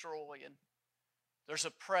 and destroy, and there's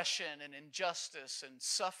oppression and injustice and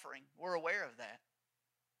suffering. We're aware of that.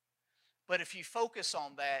 But if you focus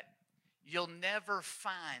on that, you'll never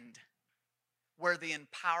find where the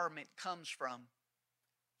empowerment comes from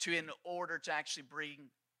in order to actually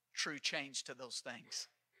bring true change to those things.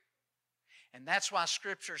 And that's why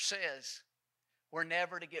Scripture says we're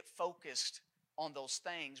never to get focused on those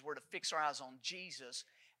things. We're to fix our eyes on Jesus,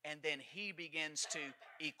 and then He begins to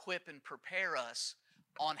equip and prepare us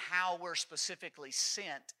on how we're specifically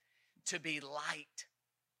sent to be light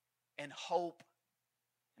and hope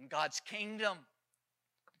in God's kingdom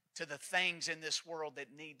to the things in this world that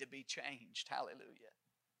need to be changed. Hallelujah.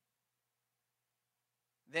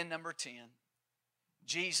 Then number 10,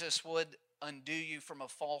 Jesus would undo you from a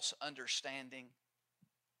false understanding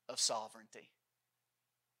of sovereignty.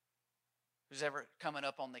 Who's ever coming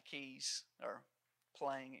up on the keys or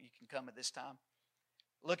playing? You can come at this time.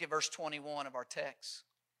 Look at verse 21 of our text.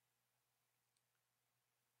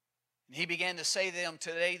 And He began to say to them,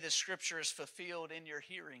 "Today the Scripture is fulfilled in your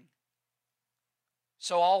hearing."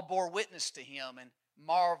 So all bore witness to Him and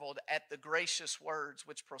marveled at the gracious words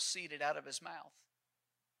which proceeded out of His mouth.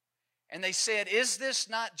 And they said, "Is this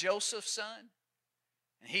not Joseph's son?"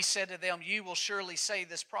 And He said to them, "You will surely say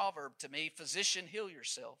this proverb to me, 'Physician, heal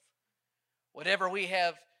yourself. Whatever we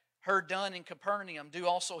have heard done in Capernaum, do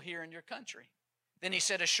also here in your country.' Then He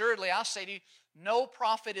said, 'Assuredly, I say to you, no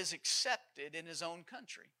prophet is accepted in his own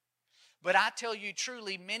country. But I tell you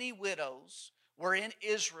truly, many widows were in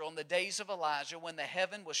Israel in the days of Elijah, when the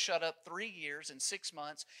heaven was shut up 3 years and 6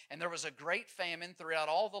 months, and there was a great famine throughout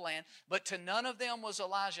all the land. But to none of them was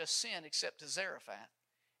Elijah sent except to Zarephath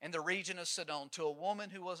in the region of Sidon, to a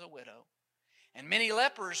woman who was a widow. And many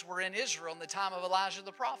lepers were in Israel in the time of Elijah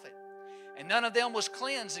the prophet. And none of them was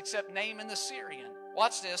cleansed except Naaman the Syrian.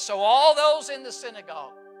 Watch this. So all those in the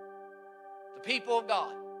synagogue, the people of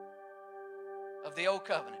God, of the old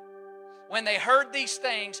covenant, when they heard these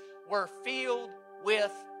things, were filled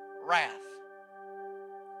with wrath,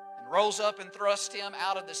 and rose up and thrust him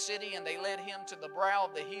out of the city, and they led him to the brow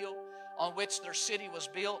of the hill on which their city was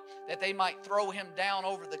built, that they might throw him down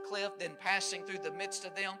over the cliff. Then passing through the midst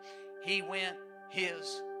of them, he went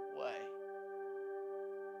his way.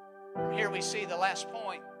 From here we see the last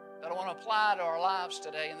point that I want to apply to our lives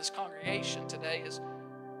today in this congregation today is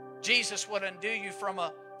Jesus would undo you from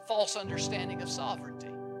a false understanding of sovereignty.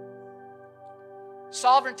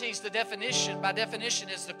 Sovereignty is the definition, by definition,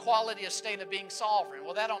 is the quality of state of being sovereign.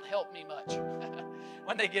 Well, that don't help me much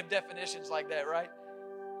when they give definitions like that, right?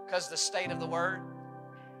 Because the state of the word.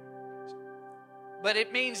 But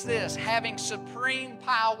it means this, having supreme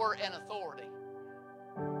power and authority.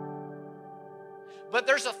 But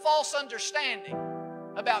there's a false understanding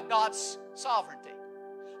about God's sovereignty.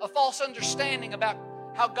 A false understanding about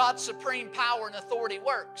how God's supreme power and authority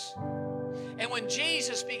works. And when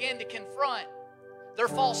Jesus began to confront their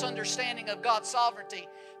false understanding of God's sovereignty,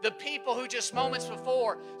 the people who just moments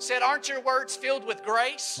before said, aren't your words filled with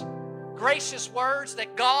grace? Gracious words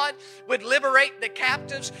that God would liberate the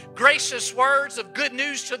captives. Gracious words of good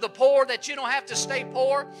news to the poor, that you don't have to stay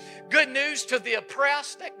poor. Good news to the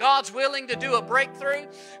oppressed, that God's willing to do a breakthrough.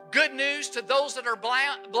 Good news to those that are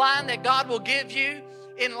blind, that God will give you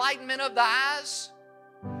enlightenment of the eyes.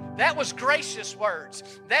 That was gracious words.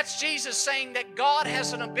 That's Jesus saying that God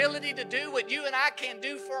has an ability to do what you and I can't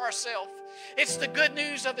do for ourselves. It's the good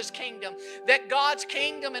news of His kingdom, that God's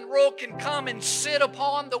kingdom and rule can come and sit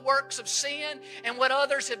upon the works of sin and what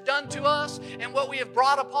others have done to us and what we have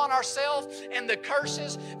brought upon ourselves and the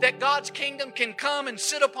curses, that God's kingdom can come and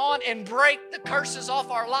sit upon and break the curses off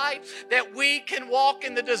our life, that we can walk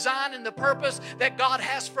in the design and the purpose that God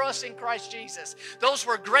has for us in Christ Jesus. Those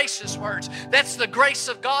were gracious words. That's the grace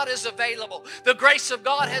of God is available. The grace of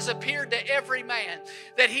God has appeared to every man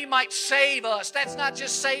that He might save us. That's not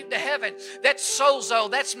just save to heaven. That's sozo.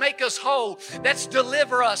 That's make us whole. That's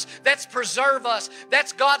deliver us. That's preserve us.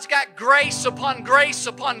 That's God's got grace upon grace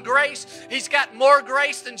upon grace. He's got more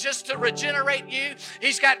grace than just to regenerate you.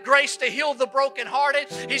 He's got grace to heal the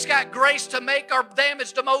brokenhearted. He's got grace to make our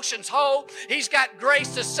damaged emotions whole. He's got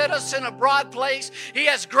grace to set us in a broad place. He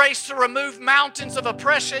has grace to remove mountains of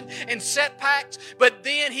oppression and setbacks. But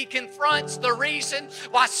then He confronts the reason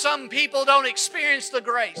why some people don't experience the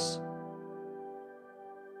grace.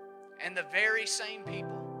 And the very same people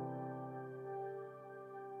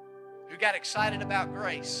who got excited about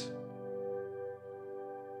grace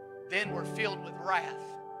then were filled with wrath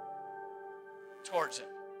towards Him.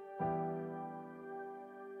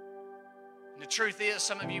 And the truth is,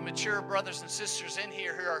 some of you mature brothers and sisters in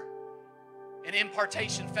here who are in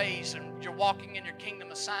impartation phase and you're walking in your kingdom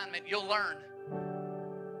assignment, you'll learn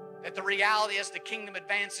that the reality as the kingdom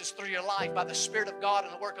advances through your life by the Spirit of God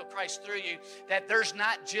and the work of Christ through you, that there's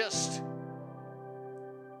not just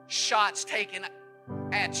shots taken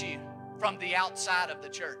at you from the outside of the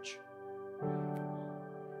church.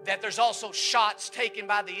 That there's also shots taken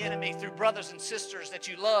by the enemy through brothers and sisters that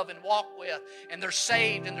you love and walk with, and they're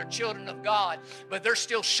saved and they're children of God, but there's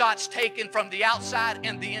still shots taken from the outside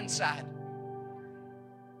and the inside.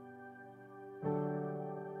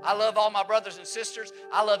 I love all my brothers and sisters.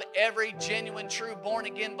 I love every genuine, true,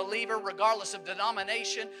 born-again believer, regardless of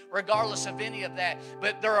denomination, regardless of any of that.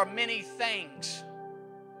 But there are many things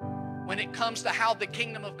when it comes to how the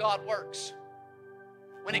kingdom of God works.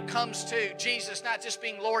 When it comes to Jesus not just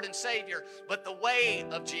being Lord and Savior, but the way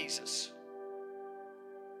of Jesus,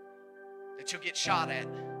 that you'll get shot at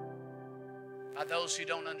by those who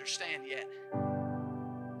don't understand yet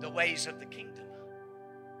the ways of the kingdom.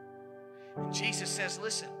 And Jesus says,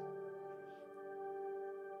 listen,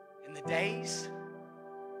 in the days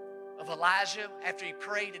of Elijah, after he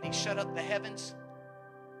prayed and he shut up the heavens,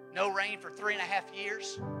 no rain for 3.5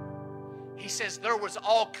 years, He says there was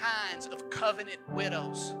all kinds of covenant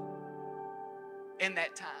widows in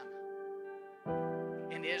that time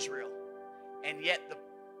in Israel. And yet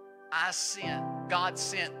God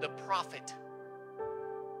sent the prophet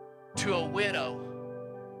to a widow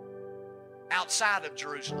outside of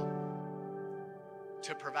Jerusalem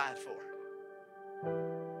to provide for her.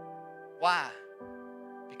 Why?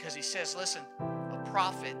 Because He says, listen,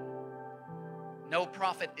 no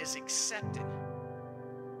prophet is accepted.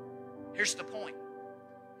 Here's the point.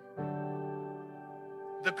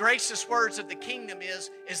 The gracious words of the kingdom is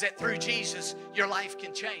that through Jesus, your life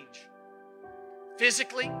can change.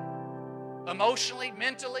 Physically, emotionally,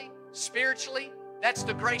 mentally, spiritually. That's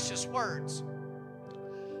the gracious words.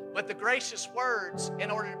 But the gracious words,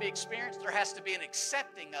 in order to be experienced, there has to be an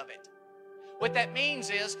accepting of it. What that means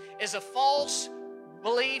is a false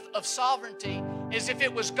belief of sovereignty is if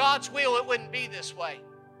it was God's will, it wouldn't be this way.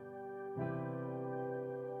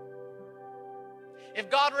 If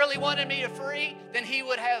God really wanted me to free, then He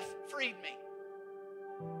would have freed me.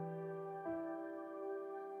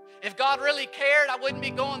 If God really cared, I wouldn't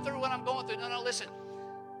be going through what I'm going through. No, listen.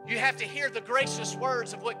 You have to hear the gracious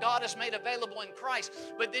words of what God has made available in Christ,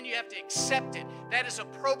 but then you have to accept it. That is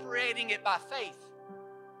appropriating it by faith.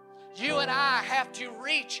 You and I have to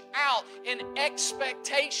reach out in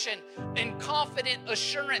expectation and confident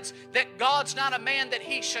assurance that God's not a man that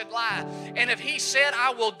He should lie. And if He said,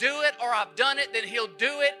 I will do it, or I've done it, then He'll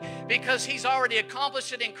do it because He's already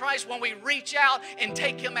accomplished it in Christ when we reach out and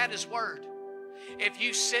take Him at His word. If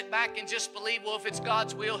you sit back and just believe, well, if it's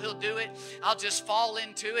God's will, He'll do it. I'll just fall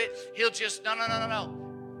into it. He'll just, no.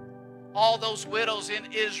 All those widows in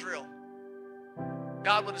Israel,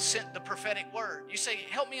 God would have sent the prophetic word. You say,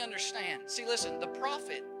 help me understand. See, listen, the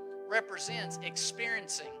prophet represents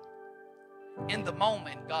experiencing in the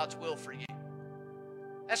moment God's will for you.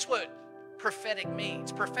 That's what prophetic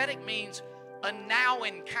means. Prophetic means a now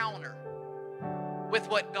encounter with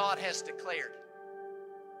what God has declared.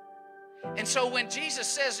 And so when Jesus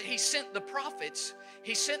says He sent the prophets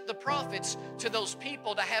to those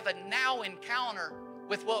people to have a now encounter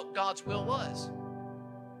with what God's will was.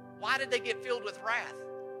 Why did they get filled with wrath?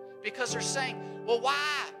 Because they're saying, well,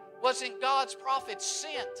 why wasn't God's prophets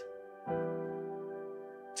sent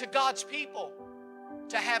to God's people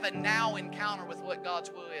to have a now encounter with what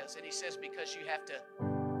God's will is? And He says, because you have to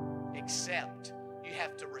accept, you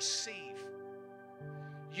have to receive.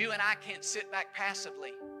 You and I can't sit back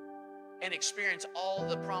passively and experience all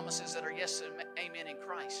the promises that are yes and amen in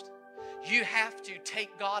Christ. You have to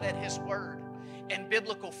take God at His word. And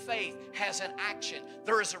biblical faith has an action.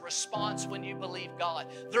 There is a response when you believe God.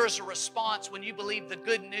 There is a response when you believe the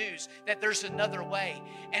good news that there's another way.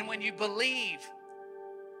 And when you believe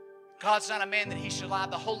God's not a man that He should lie,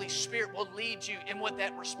 the Holy Spirit will lead you in what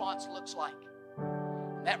that response looks like.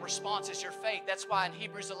 And that response is your faith. That's why in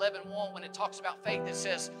Hebrews 11:1, when it talks about faith, it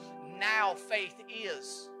says, now faith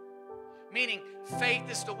is. Meaning, faith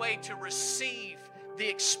is the way to receive the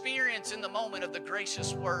experience in the moment of the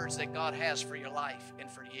gracious words that God has for your life and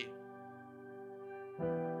for you.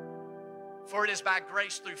 For it is by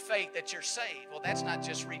grace through faith that you're saved. Well, that's not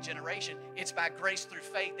just regeneration. It's by grace through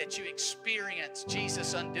faith that you experience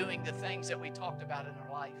Jesus undoing the things that we talked about in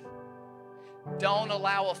our life. Don't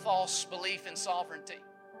allow a false belief in sovereignty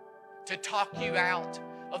to talk you out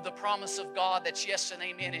of the promise of God that's yes and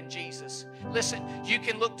amen in Jesus. Listen, you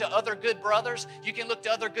can look to other good brothers, you can look to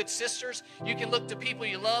other good sisters, you can look to people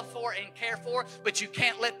you love for and care for, but you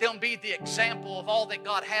can't let them be the example of all that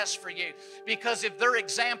God has for you. Because if their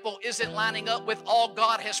example isn't lining up with all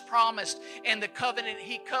God has promised and the covenant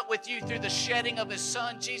He cut with you through the shedding of His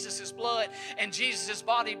Son, Jesus' blood, and Jesus'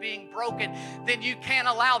 body being broken, then you can't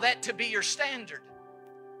allow that to be your standard.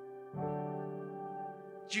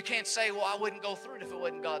 You can't say, well, I wouldn't go through it if it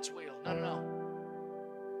wasn't God's will. No.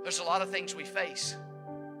 There's a lot of things we face.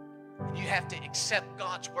 And you have to accept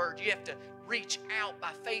God's word. You have to reach out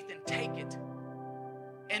by faith and take it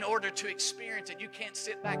in order to experience it. You can't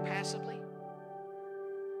sit back passively.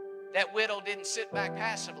 That widow didn't sit back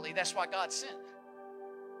passively. That's why God sent.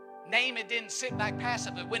 Naaman didn't sit back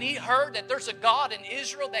passively. When he heard that there's a God in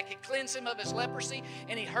Israel that could cleanse him of his leprosy,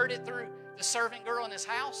 and he heard it through the servant girl in his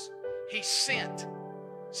house, he sent.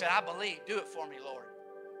 Said, I believe, do it for me, Lord.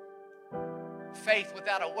 Faith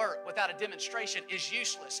without a work, without a demonstration is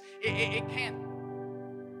useless. It can't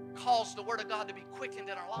cause the Word of God to be quickened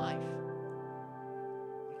in our life.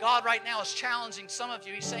 God right now is challenging some of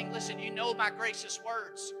you. He's saying, listen, you know my gracious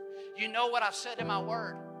words. You know what I've said in my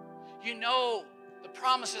Word. You know the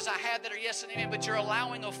promises I had that are yes and amen, but you're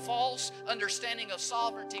allowing a false understanding of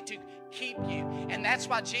sovereignty to keep you. And that's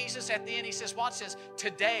why Jesus at the end, He says, watch this,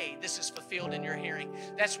 today this is fulfilled in your hearing.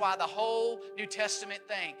 That's why the whole New Testament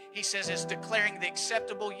thing, He says, is declaring the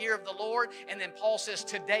acceptable year of the Lord. And then Paul says,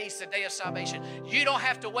 today's the day of salvation. You don't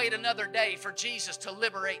have to wait another day for Jesus to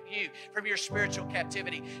liberate you from your spiritual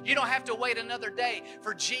captivity. You don't have to wait another day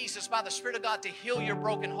for Jesus by the Spirit of God to heal your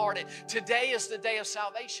brokenhearted. Today is the day of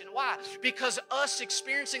salvation. Why? Because us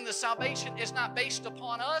experiencing the salvation is not based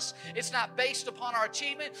upon us. It's not based upon our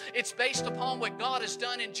achievement. It's based upon what God has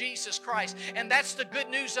done in Jesus Christ. And that's the good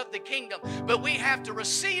news of the kingdom. But we have to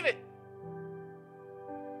receive it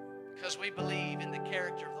because we believe in the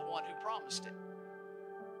character of the one who promised it.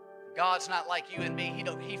 God's not like you and me.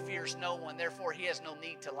 He fears no one. Therefore, he has no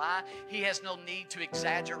need to lie. He has no need to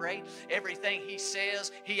exaggerate. Everything he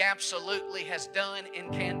says, he absolutely has done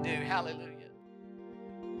and can do. Hallelujah.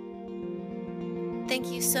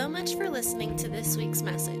 Thank you so much for listening to this week's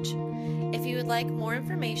message. If you would like more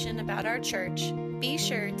information about our church, be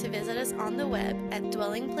sure to visit us on the web at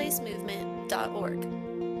dwellingplacemovement.org.